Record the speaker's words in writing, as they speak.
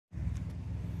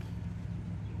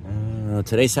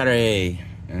Today's Saturday.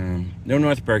 No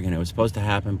North Bergen. It was supposed to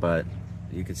happen, but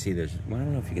you can see there's, well, I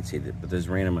don't know if you can see it, but there's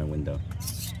rain in my window.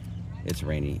 It's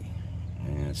rainy.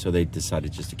 So they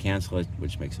decided just to cancel it,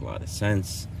 which makes a lot of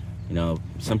sense. You know,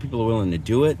 some people are willing to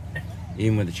do it,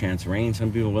 even with a chance of rain.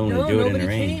 Some people are willing to do it in the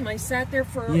rain. Nobody came. I sat there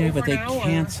for over Yeah, but they an hour.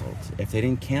 canceled. If they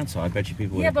didn't cancel, I bet you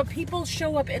people would. Yeah, but people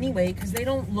show up anyway because they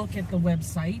don't look at the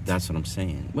website. That's what I'm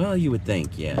saying. Well, you would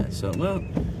think, yeah. So, well,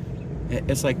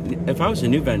 it's like, if I was a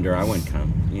new vendor, I wouldn't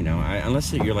come, you know,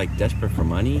 unless you're like desperate for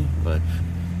money, but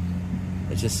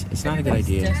it's just, it's not a good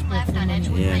idea.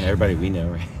 Yeah, everybody we know,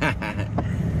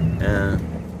 right?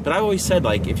 But I always said,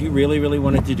 like, if you really, really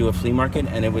wanted to do a flea market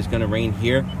and it was going to rain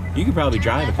here, you could probably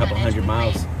drive a couple hundred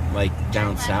miles, like,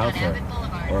 down south or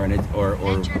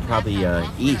probably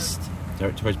east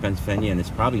towards Pennsylvania, and it's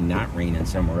probably not raining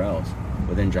somewhere else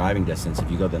within driving distance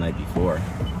if you go the night before,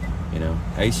 you know.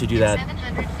 I used to do that.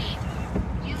 700 feet.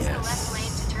 Use the left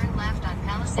lane to turn left on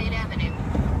Palisade Avenue.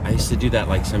 I used to do that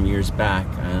like some years back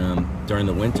during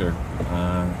the winter.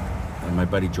 And my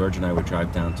buddy George and I would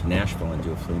drive down to Nashville and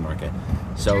do a flea market.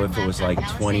 So if it was like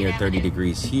 20 or 30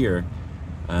 degrees here,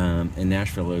 in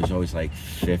Nashville it was always like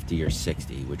 50 or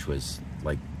 60, which was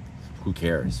like, who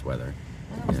cares weather.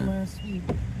 That was last week.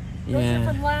 Yeah. Those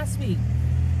are from last week.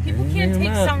 People can't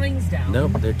take signs down.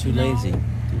 Nope, they're too lazy.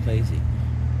 Too lazy.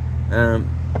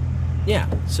 Yeah,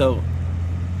 so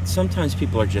sometimes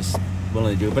people are just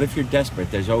willing to do it, but if you're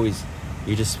desperate, there's always,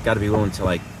 you just got to be willing to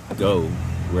like go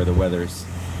where the weather's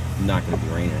not going to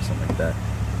be raining or something like that.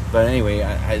 But anyway,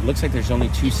 it looks like there's only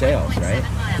 2 sales, right?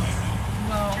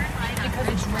 Well, because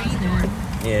it's raining.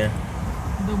 Yeah.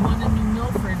 The one in New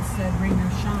Milford said rain or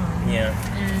shine. Yeah.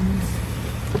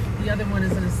 And the other one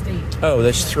is an estate. Oh,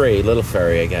 there's 3. Little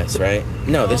Ferry, I guess, right?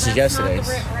 No, this is yesterday's.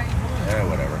 Not the right one.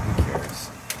 Whatever. Who cares?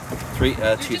 3,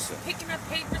 You're 2. just picking up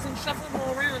papers and shuffling them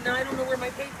all around. Now I don't know where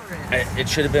my paper is. It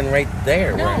should have been right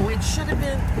there. No, right? it should have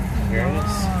been. Here it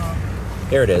is.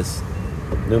 Here it is.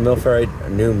 New Milford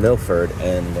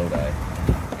and Lodi.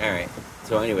 All right.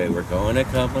 So anyway, we're going to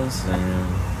Couples, and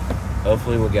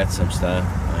hopefully we'll get some stuff.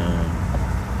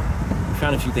 We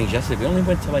found a few things yesterday. We only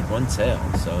went to like 1 sale,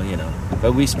 so you know.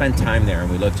 But we spent time there and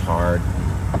we looked hard.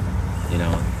 You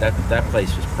know, that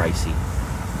place was pricey,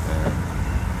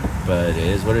 but it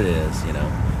is what it is. You know.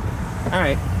 All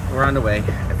right, we're on the way.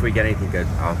 If we get anything good,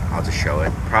 I'll just show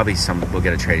it. Probably we'll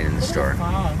get a trade in the store.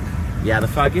 Fog. Yeah, the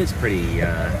fog is pretty.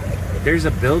 There's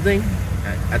a building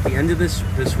at the end of this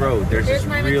road. There's this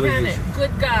my really mechanic.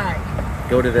 Good guy.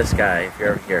 Go to this guy if you're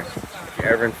ever here. If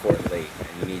you're ever in Fort Lee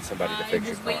and you need somebody to fix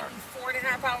your car. I was waiting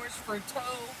 4.5 hours for a tow.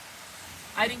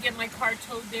 I didn't get my car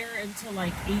towed there until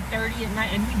like 8:30 at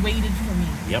night, and he waited for me.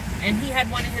 Yep. And he had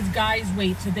one of his guys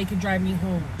wait so they could drive me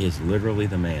home. He is literally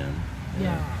the man.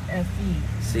 Yeah, FE.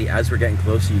 See, as we're getting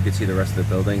closer, you can see the rest of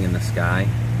the building in the sky.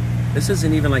 This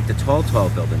isn't even like the tall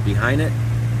building. Behind it,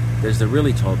 there's the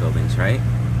really tall buildings, right?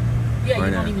 Yeah,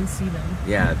 you don't even see them.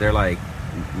 Yeah, they're like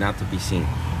not to be seen.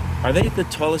 Are they the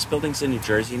tallest buildings in New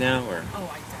Jersey now, or? Oh,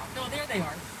 I doubt. No, there they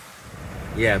are.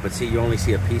 Yeah, but see, you only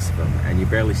see a piece of them, and you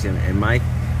barely see them.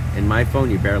 In my phone,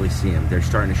 you barely see them. They're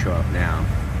starting to show up now.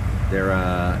 They're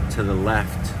to the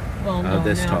left of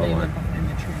this tall one. In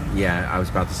the trees. Yeah, I was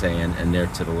about to say, and they're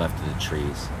to the left of the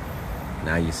trees.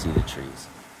 Now you see the trees.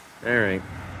 All right.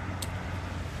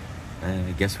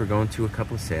 I guess we're going to a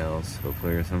couple of sales.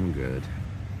 Hopefully there's something good.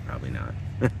 Probably not.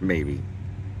 Maybe.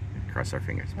 Cross our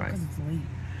fingers. Bye. Because it's late.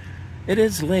 It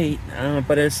is late,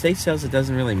 but at estate sales, it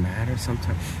doesn't really matter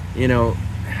sometimes. You know,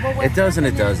 it does and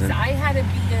it doesn't. I had to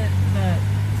be at the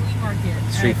flea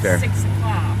market Street at fair. 6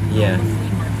 o'clock. Yeah. The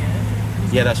flea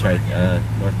market. Yeah, that's right.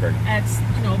 Northburg. At,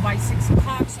 you know, by 6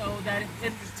 o'clock, so that if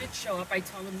vendors did show up, I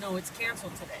tell them, no, it's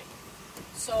canceled today.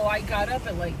 So I got up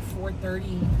at like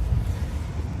 4:30.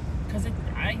 Because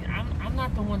I'm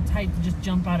not the one type to just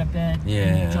jump out of bed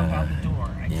and jump out the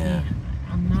door. I can't.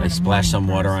 I'm not. So I splash some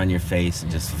water on your face and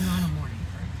just. I'm not a morning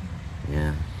person.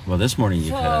 Yeah. Well, this morning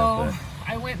you could have.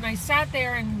 I went and I sat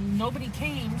there and nobody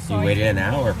came. So you waited an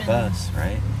hour plus,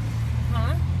 right?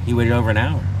 Huh? You waited over an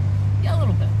hour. Yeah, a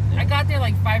little bit. Yeah. I got there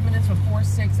like 5 minutes before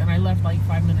 6, and I left like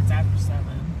 5 minutes after 7.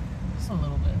 Just a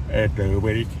little bit. And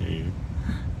nobody came.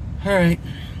 All right.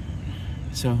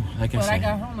 So, like I said. But I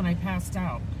got home and I passed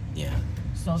out. Yeah.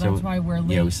 So that's why we're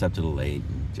late. Yeah, we slept a little late.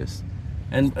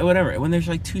 And whatever. When there's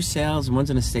like 2 sales and one's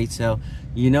an estate sale,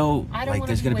 you know, like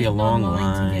there's going to be a long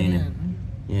line.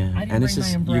 Yeah. And it's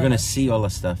just, you're going to see all the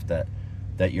stuff that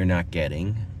you're not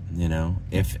getting, you know,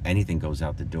 if anything goes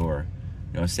out the door.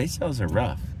 You know, estate sales are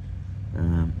rough.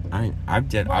 I've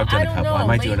done a couple. I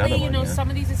might do another one. You know, some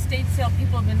of these estate sale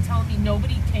people have been telling me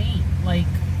nobody came. Like,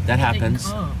 that happens.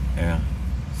 Yeah.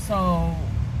 So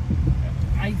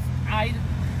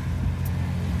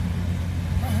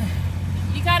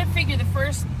you got to figure the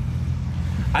first.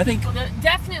 I think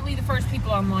Definitely the first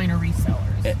people online are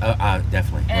resellers.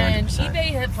 Definitely. 100%. And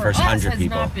eBay for first us 100 has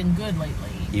people. not been good lately.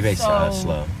 eBay's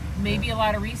slow. Maybe a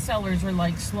lot of resellers are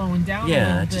like slowing down. Yeah, a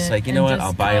little just bit like, you know and what,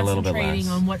 I'll buy a little bit less.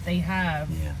 Concentrating on what they have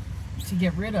Yeah. to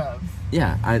get rid of.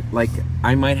 Yeah,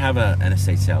 I might have an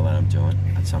estate sale that I'm doing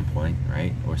at some point,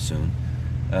 right, or soon.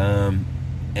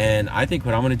 And I think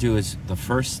what I'm going to do is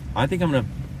I think I'm going to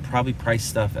probably price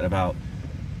stuff at about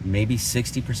maybe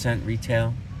 60%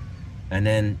 retail. And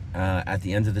then at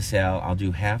the end of the sale, I'll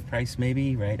do half price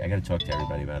maybe, right? I got to talk to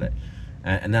everybody about it.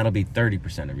 And that'll be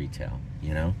 30% of retail,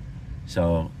 you know?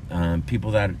 So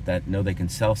people that know they can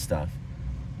sell stuff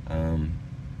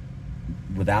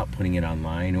without putting it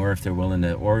online, or if they're willing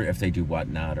to, or if they do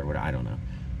whatnot or what, I don't know.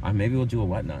 Maybe we'll do a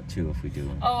whatnot too if we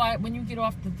do. Oh, when you get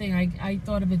off the thing, I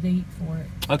thought of a date for it.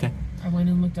 Okay. I went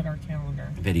and looked at our calendar.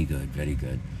 Very good, very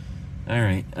good. All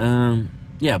right.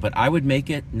 Yeah, but I wouldn't make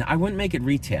it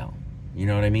retail. You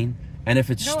know what I mean? And if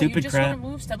it's stupid you just crap, want to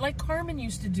move stuff like Carmen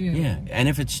used to do. Yeah, and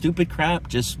if it's stupid crap,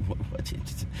 just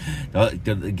get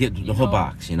the whole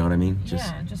box. You know what I mean?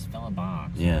 Just fill a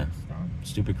box. Yeah,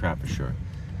 stupid crap for sure.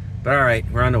 But all right,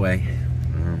 we're on the way.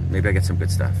 Maybe I get some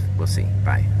good stuff. We'll see.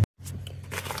 Bye.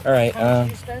 All right. How much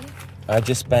did you spend? I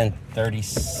just spent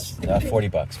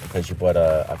 $40 because you bought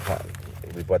a cat.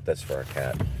 We bought this for our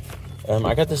cat.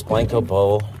 I got this Blanco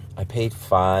bowl. I paid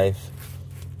 $5.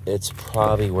 It's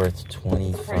probably worth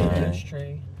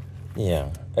 $25. Yeah,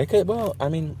 it could. Well, I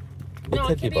mean, it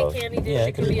could be both. A candy dish. Yeah,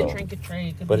 it could be a trinket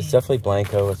tray. But it's definitely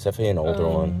Blanco. It's definitely an older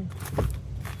one.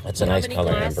 It's a nice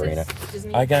color, Amberina.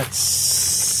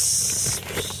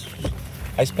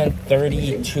 I spent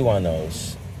 32 on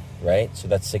those, right? So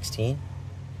that's 16.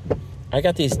 I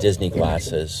got these Disney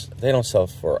glasses. They don't sell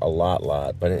for a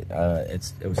lot, but it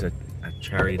was a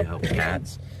charity to help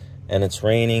cats. And it's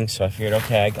raining, so I figured,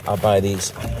 okay, I'll buy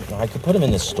these. I could put them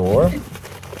in the store.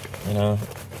 You know,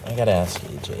 I gotta ask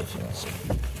EJ if he wants to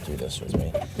do this with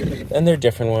me. And they're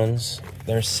different ones.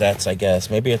 They're sets, I guess.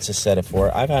 Maybe it's a set of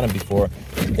 4. I've had them before.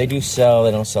 They do sell.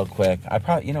 They don't sell quick.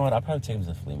 You know what? I'll probably take them to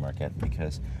the flea market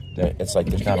because it's like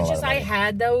there's not a lot of money. I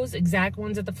had those exact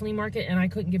ones at the flea market and I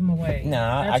couldn't give them away. No,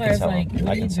 I can sell them.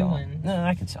 I can sell them. No,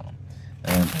 I can sell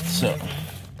them. So.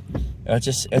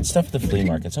 It's stuff at the flea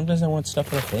market. Sometimes I want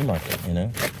stuff at the flea market, you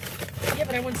know? Yeah,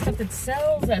 but I want stuff that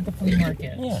sells at the flea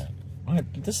market. Yeah.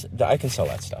 I can sell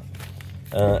that stuff.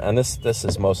 And this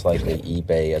is most likely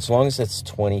eBay, as long as it's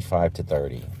 25 to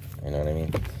 30. You know what I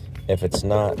mean? If it's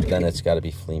not, then it's got to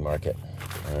be flea market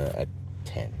at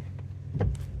 10.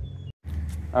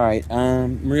 All right.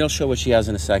 Marie will show what she has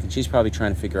in a second. She's probably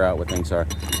trying to figure out what things are.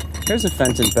 Here's a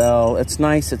Fenton bell. It's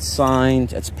nice. It's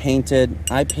signed. It's painted.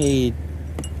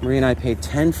 Marie and I paid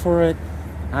 10 for it.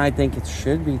 I think it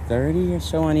should be 30 or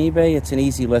so on eBay. It's an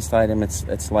easy list item.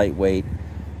 It's lightweight.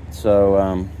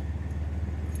 So,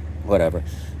 whatever.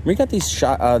 We got these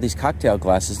cocktail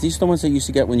glasses. These are the ones that you used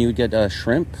to get when you would get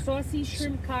shrimp. Saucy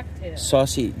shrimp cocktail.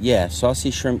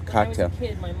 Saucy shrimp cocktail. When I was a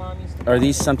kid, my mom used to Are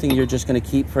these something you're just going to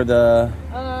keep for the...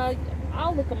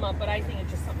 I'll look them up, but I think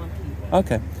it's just something I'm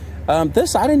keeping. Okay.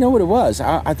 This, I didn't know what it was.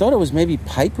 I thought it was maybe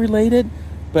pipe related.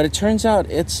 But it turns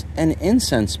out it's an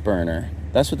incense burner.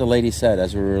 That's what the lady said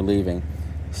as we were leaving.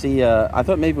 See, I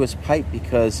thought maybe it was pipe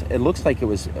because it looks like it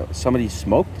was somebody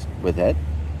smoked with it,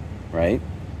 right?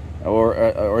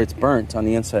 Or it's burnt on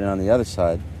the inside and on the other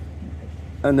side.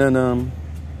 And then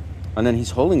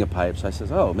he's holding a pipe. So I says,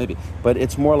 oh, maybe. But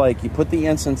it's more like you put the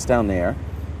incense down there,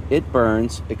 it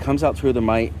burns, it comes out through the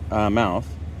mouth,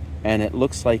 and it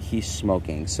looks like he's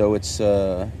smoking. So it's...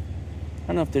 I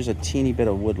don't know if there's a teeny bit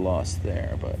of wood loss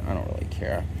there, but I don't really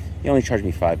care. He only charged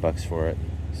me $5 for it,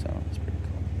 so it's pretty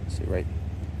cool. Let's see,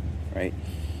 right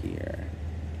here.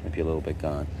 Might be a little bit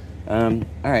gone. All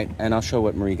right, and I'll show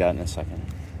what Marie got in a second.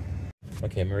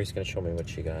 Okay, Marie's gonna show me what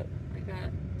she got. I got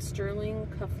sterling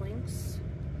cufflinks.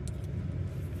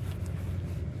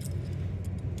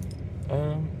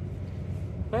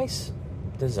 Nice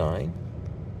design.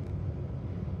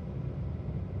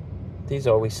 These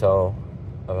always sell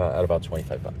at about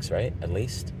 $25, right? At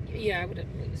least. Yeah, I would at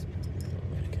least.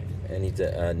 Okay. And he's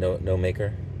no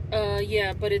maker.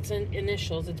 Yeah, but it's in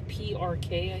initials. It's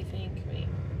PRK, I think. Right.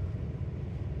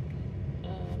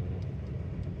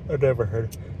 I've never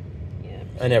heard. Yeah.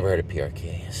 I never heard of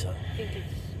PRK. So. I think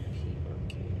it's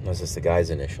PRK. Was this the guy's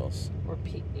initials? Or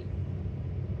P.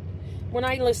 When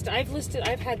I've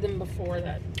had them before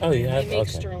that. Oh, you have. They make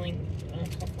okay. sterling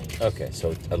cufflinks. Okay,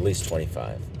 so at least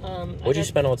 25. What'd you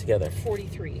spend altogether?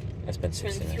 43. I spent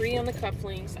 69. Spent $3 on the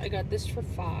cufflinks. I got this for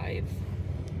 $5.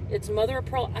 It's mother of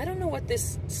pearl. I don't know what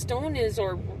this stone is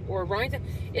or rind.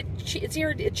 It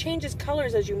changes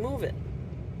colors as you move it.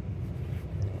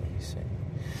 Let me see.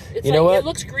 It's you know what? It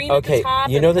looks green at the top.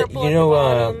 You know and that. purple You at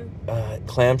know, the bottom.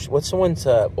 clam. What's the one's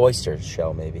oyster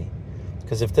shell? Maybe.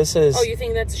 Because if this is... Oh, you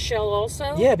think that's a shell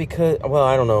also? Yeah, because... Well,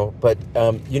 I don't know. But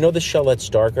you know the shell that's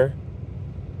darker?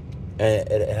 And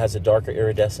it has a darker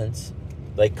iridescence?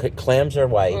 Like clams are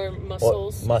white. Or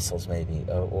mussels. Or mussels, maybe.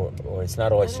 Or it's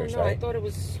not oysters, I don't know. right? I thought it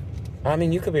was... I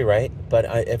mean, you could be right. But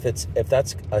if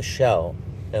that's a shell...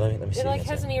 Let me see. It like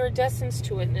has an iridescence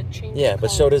to it, and it changes Yeah, but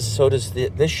color. so does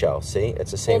this shell, see?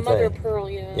 It's the same mother thing. of pearl,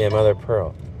 yeah. Yeah, mother of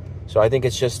pearl. So I think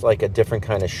it's just like a different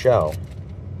kind of shell.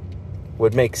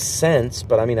 Would make sense,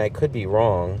 but I mean, I could be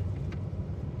wrong.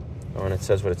 Oh, and it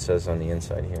says what it says on the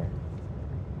inside here.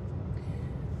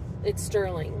 It's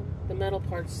sterling. The metal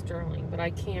part's sterling, but I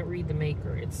can't read the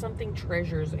maker. It's something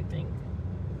treasures, I think.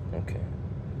 Okay.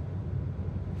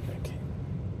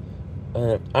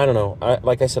 I don't know.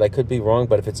 Like I said, I could be wrong,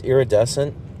 but if it's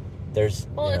iridescent, there's...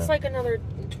 Well, it's like another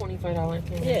 $25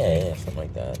 thing. Yeah, something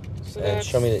like that. So and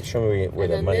show me where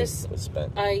the money was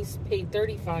spent. I paid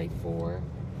 $35 for.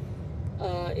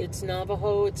 It's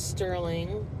Navajo. It's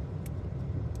sterling.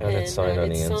 And it's signed on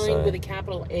the inside. It's signed with a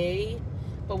capital A.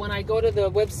 But when I go to the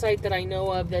website that I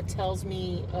know of that tells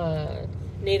me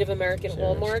Native American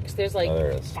hallmarks, there's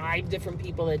like 5 different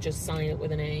people that just sign it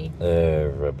with an A.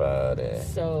 Everybody.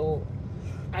 So,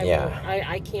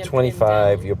 I can't.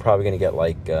 25. You're probably gonna get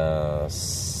like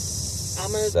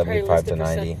 75 to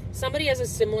 90. Somebody has a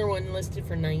similar one listed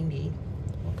for 90.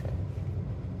 Okay.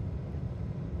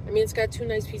 I mean, it's got 2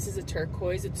 nice pieces of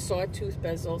turquoise. It's sawtooth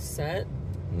bezel set.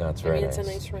 No, it's very nice. It's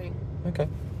a nice ring. Okay.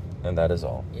 And that is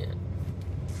all. Yeah.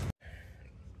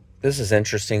 This is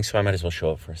interesting, so I might as well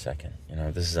show it for a second. You know,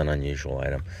 this is an unusual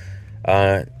item.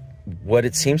 What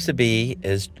it seems to be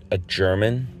is a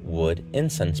German wood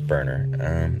incense burner.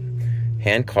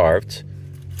 Hand carved.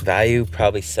 Value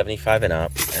probably 75 and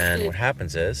up. And what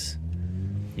happens is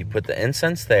you put the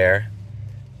incense there,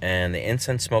 and the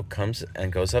incense smoke comes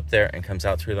and goes up there and comes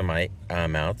out through the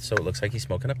mouth, so it looks like he's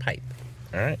smoking a pipe.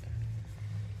 All right.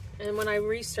 And when I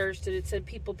researched it, it said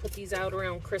people put these out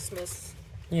around Christmas.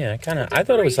 Yeah, I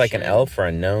thought it was like an elf or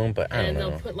a gnome, but I don't know.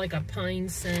 And they'll put like a pine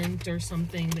scent or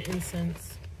something, the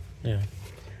incense. Yeah.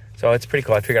 So it's pretty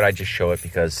cool. I figured I'd just show it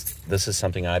because this is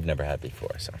something I've never had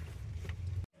before, so.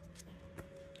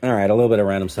 All right, a little bit of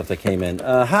random stuff that came in.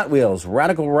 Hot Wheels,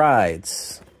 Radical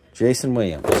Rides, Jason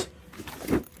Williams.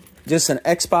 Just an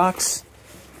Xbox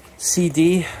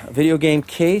CD video game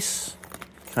case,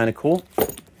 kind of cool.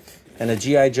 And a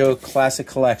G.I. Joe Classic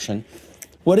Collection.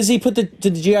 What does he put to the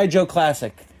G.I. Joe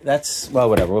Classic? That's, well,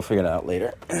 whatever. We'll figure it out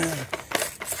later.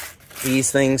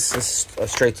 These things, this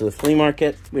is straight to the flea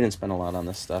market. We didn't spend a lot on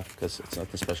this stuff because it's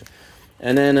nothing special.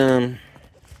 And then,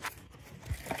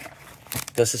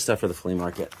 this is stuff for the flea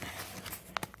market.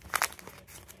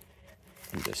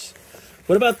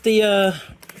 What about the,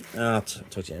 I'll talk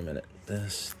to you in a minute.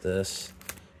 This.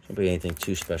 Don't be anything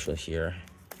too special here.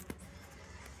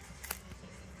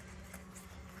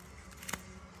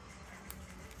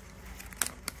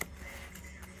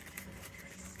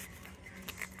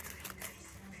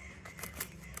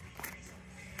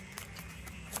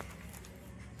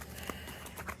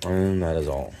 And that is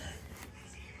all.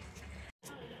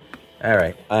 All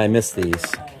right, I miss these.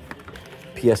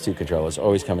 PS2 controllers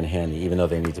always come in handy, even though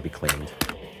they need to be cleaned.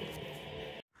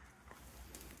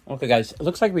 Okay, guys, it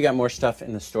looks like we got more stuff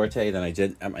in the store today than I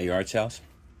did at my yard sales.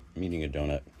 I'm eating a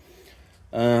donut.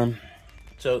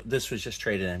 So this was just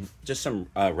traded in. Just some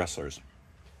wrestlers.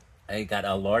 I got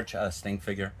a large Sting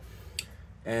figure.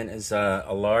 And is a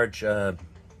large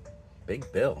Big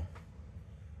Bill.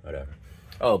 Whatever.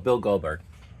 Oh, Bill Goldberg.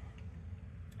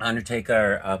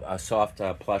 Undertaker, a soft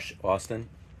plush Austin.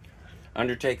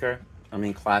 Undertaker, I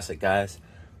mean classic guys.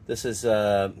 This is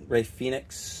Ray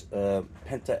Phoenix,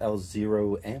 Penta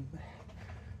L0M,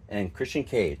 and Christian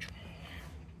Cage.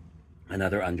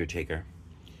 Another Undertaker,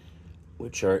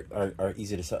 which are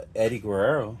easy to sell. Eddie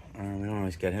Guerrero, we don't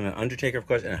always get him. An Undertaker, of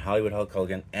course, and a Hollywood Hulk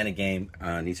Hogan, and a game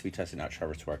needs to be tested out.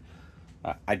 Trevor's Tour.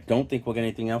 I don't think we'll get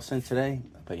anything else in today,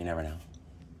 but you never know.